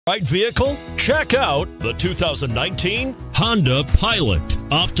Right vehicle? Check out the 2019 Honda Pilot.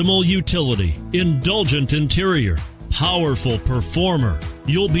 Optimal utility, indulgent interior, powerful performer.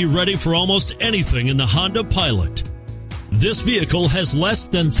 You'll be ready for almost anything in the Honda Pilot. This vehicle has less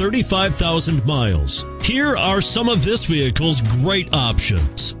than 35,000 miles. Here are some of this vehicle's great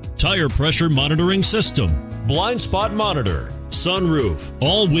options: tire pressure monitoring system, blind spot monitor, sunroof,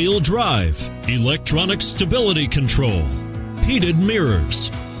 all-wheel drive, electronic stability control, heated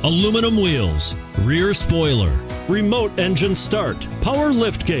mirrors, aluminum wheels, rear spoiler, remote engine start, power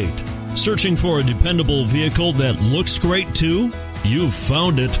liftgate. Searching for a dependable vehicle that looks great too? You've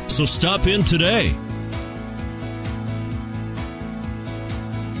found it, so stop in today.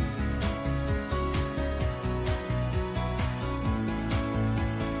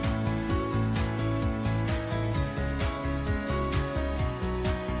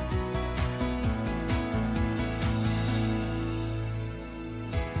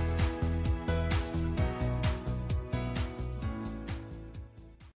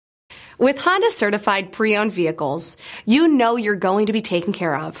 With Honda certified pre-owned vehicles, you know you're going to be taken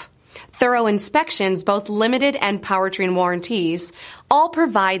care of. Thorough inspections, both limited and powertrain warranties, all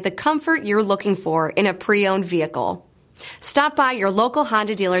provide the comfort you're looking for in a pre-owned vehicle. Stop by your local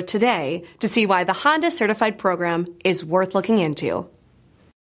Honda dealer today to see why the Honda certified program is worth looking into.